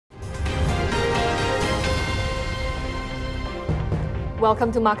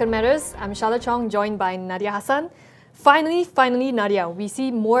Welcome to Market Matters. I'm Charlotte Chong, joined by Nadia Hassan. Finally, Nadia, we see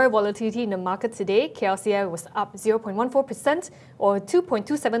more volatility in the market today. KLCI was up 0.14% or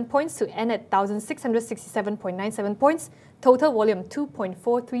 2.27 points to end at 1,667.97 points. Total volume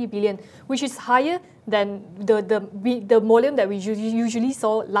 2.43 billion, which is higher than the volume that we usually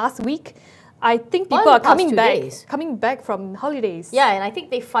saw last week. I think people are coming back from holidays. Yeah, and I think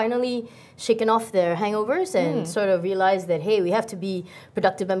they finally shaken off their hangovers and sort of realized that, hey, we have to be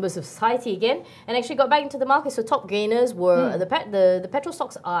productive members of society again, and actually got back into the market. So top gainers were the petrol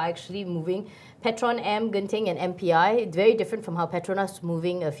stocks are actually moving. Petron, Genting and MPI, very different from how Petronas was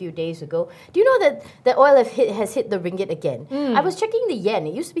moving a few days ago. Do you know that oil has hit the ringgit again? I was checking the yen.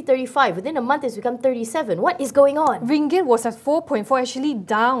 It used to be 35. Within a month, it's become 37. What is going on? Ringgit was at 4.4, actually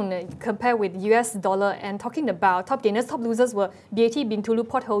down compared with US dollar. And talking about top gainers, top losers were BAT, Bintulu,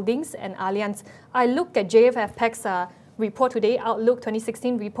 Port Holdings and Allianz. I looked at JFF's report today, Outlook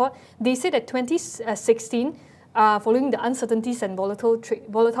 2016 report. They said that 2016, following the uncertainties and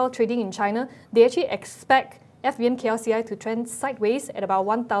volatile trading in China, they actually expect FBN KLCI to trend sideways at about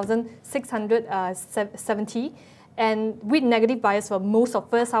 1,670 and with negative bias for most of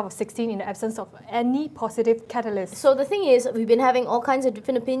first half of 16 in the absence of any positive catalyst. So the thing is, we've been having all kinds of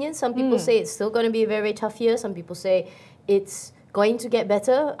different opinions. Some people say it's still going to be a very, very tough year. Some people say it's going to get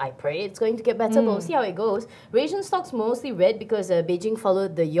better. I pray it's going to get better, but we'll see how it goes. Asian stocks mostly red because Beijing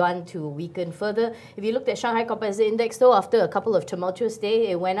followed the yuan to weaken further. If you looked at Shanghai Composite Index, though, after a couple of tumultuous days,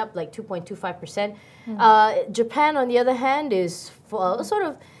 it went up like 2.25%. Japan, on the other hand, is sort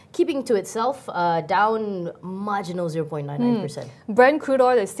of keeping to itself, down marginal 0.99%. Brent crude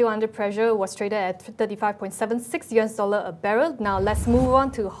oil is still under pressure, was traded at 35.76 US dollar a barrel. Now let's move on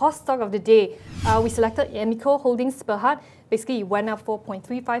to hot stock of the day. We selected Emico Holdings Bhd. Basically, it went up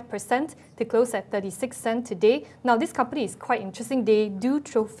 4.35% to close at 36 cents today. Now, this company is quite interesting. They do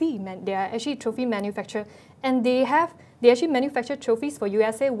trophy. They are actually trophy manufacturer, and they actually manufacture trophies for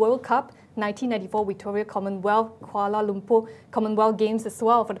USA World Cup, 1994 Victoria Commonwealth, Kuala Lumpur Commonwealth Games as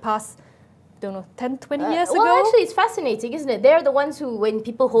well for the past, don't know, 10, 20 years ago? Well, actually, it's fascinating, isn't it? They're the ones who, when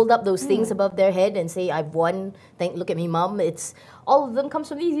people hold up those things above their head and say, I've won, look at me, mum, it's all of them comes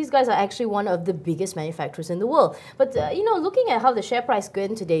from these. These guys are actually one of the biggest manufacturers in the world. But, you know, looking at how the share price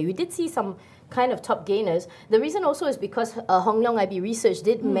went today, we did see some kind of top gainers. The reason also is because Hong Leong IB research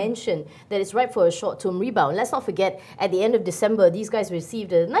did mention that it's ripe for a short-term rebound. Let's not forget, at the end of December, these guys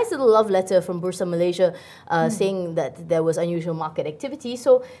received a nice little love letter from Bursa Malaysia saying that there was unusual market activity.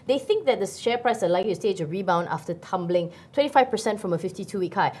 So they think that the share price are likely to stage a rebound after tumbling 25% from a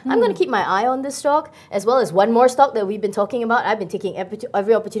 52-week high. I'm going to keep my eye on this stock, as well as one more stock that we've been talking about. I've been taking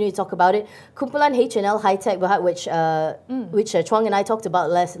every opportunity to talk about it. Kumpulan H&L High-Tech Bhd, which Chong and I talked about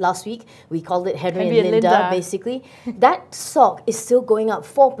last week. We called it Henry and Linda, basically. That stock is still going up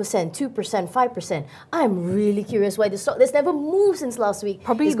 4%, 2%, 5%. I'm really curious why the stock that's never moved since last week.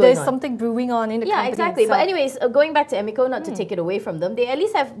 Probably there's something brewing on in the company. Yeah, exactly. But anyways, going back to Emico, not to take it away from them, they at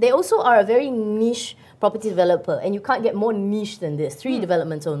least they also are a very niche property developer, and you can't get more niche than this. 3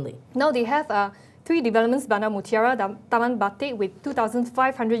 developments only. Now they have 3 developments, Bandar Mutiara, Taman Batik with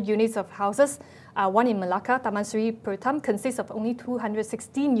 2,500 units of houses. One in Melaka, Taman Sri Pertam, consists of only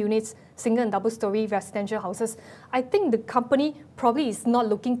 216 units, single and double-story residential houses. I think the company probably is not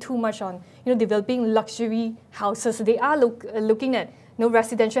looking too much on developing luxury houses. They are looking at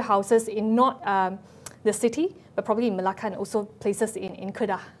residential houses in not the city, but probably in Melaka and also places in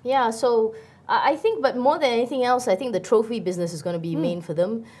Kedah. Yeah, so I think, but more than anything else, I think the trophy business is going to be main for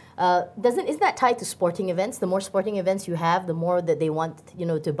them. Isn't that tied to sporting events? The more sporting events you have, the more that they want,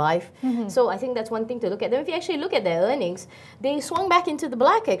 to buy. So I think that's one thing to look at. Then if you actually look at their earnings, they swung back into the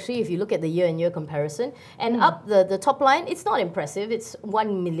black, actually, if you look at the year-on-year comparison. And up the top line, it's not impressive. It's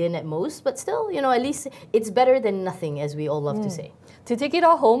 1 million at most, but still, at least it's better than nothing, as we all love to say. To take it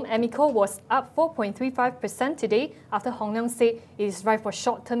all home, Emico was up 4.35% today after Hong Leong said it is ripe for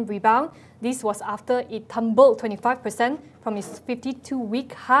short-term rebound. This was after it tumbled 25% from its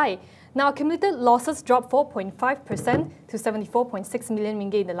 52-week high. Now, accumulated losses dropped 4.5% to 74.6 million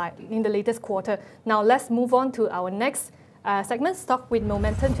ringgit in the latest quarter. Now, let's move on to our next segment, Stock with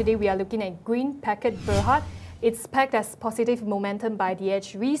Momentum. Today, we are looking at Green Packet Bhd. It's pegged as positive momentum by The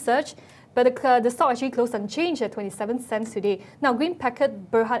Edge Research. But the stock actually closed unchanged at 27 cents today. Now, Green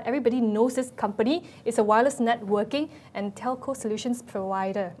Packet Bhd, everybody knows this company. It's a wireless networking and telco solutions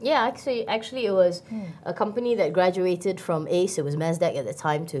provider. Yeah, actually it was a company that graduated from ACE. It was Nasdaq at the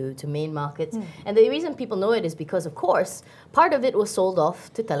time to main markets. And the reason people know it is because, of course, part of it was sold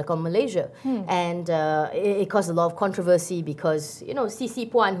off to Telekom Malaysia. And it caused a lot of controversy because,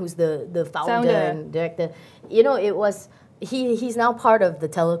 CC Puan, who's the founder and director, it was he's now part of the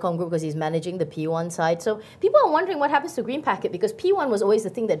telecom group because he's managing the P1 side. So people are wondering what happens to Green Packet, because P1 was always the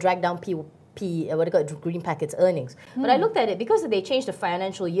thing that dragged down Green Packet's earnings. But I looked at it, because they changed the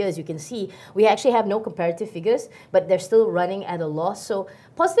financial years, you can see we actually have no comparative figures, but they're still running at a loss. So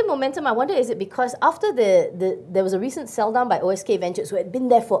positive momentum, I wonder, is it because after there was a recent sell down by OSK Ventures, who had been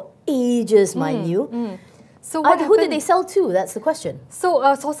there for ages, mind you. So who did they sell to? That's the question.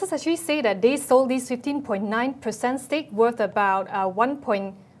 So sources actually say that they sold this 15.9% stake worth about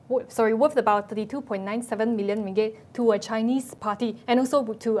worth about 32.97 million ringgit to a Chinese party, and also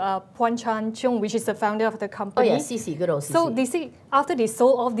to Puan Chan Chong, which is the founder of the company. Oh yeah, CC, good old CC. So they say after they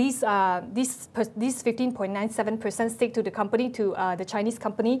sold off this 15.97% stake to the company, to the Chinese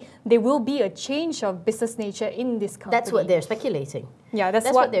company, there will be a change of business nature in this company. That's what they're speculating. Yeah,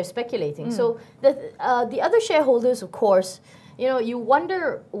 that's what they're speculating. So the other shareholders, of course, you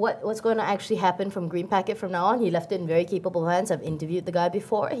wonder what's going to actually happen from Green Packet from now on. He left it in very capable hands. I've interviewed the guy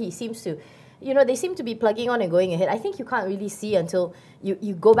before. He seems to, they seem to be plugging on and going ahead. I think you can't really see until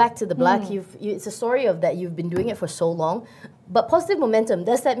you go back to the black. It's a story of that you've been doing it for so long. But positive momentum,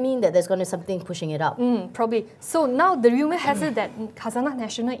 does that mean that there's going to be something pushing it up? Probably. So now the rumor has it that Khazanah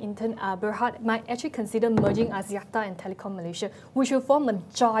National Intern Berhad might actually consider merging Axiata and Telekom Malaysia, which will form a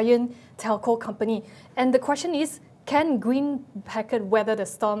giant telco company. And the question is, can Green Packet weather the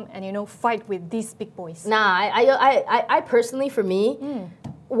storm and fight with these big boys? Nah, I personally, for me,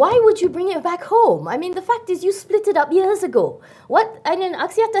 why would you bring it back home? I mean, the fact is you split it up years ago.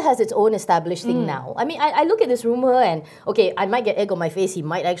 Axiata has its own established thing now. I mean, I look at this rumor and, okay, I might get egg on my face, he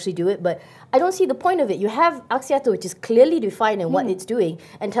might actually do it, but I don't see the point of it. You have Axiata, which is clearly defined in what it's doing,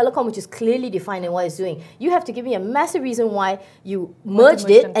 and Telecom, which is clearly defined in what it's doing. You have to give me a massive reason why you merged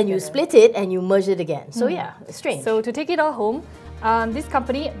it and you split it and you merged it again. So yeah, it's strange. So to take it all home, this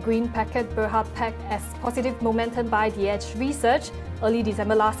company, Green Packet Bhd, pegged as positive momentum by The Edge Research. Early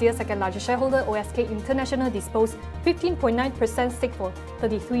December last year, second largest shareholder OSK International disposed 15.9% stake for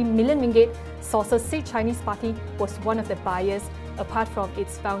 33 million ringgit. Sources say Chinese party was one of the buyers, apart from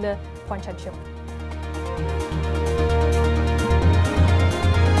its founder, Puan Chan Chong.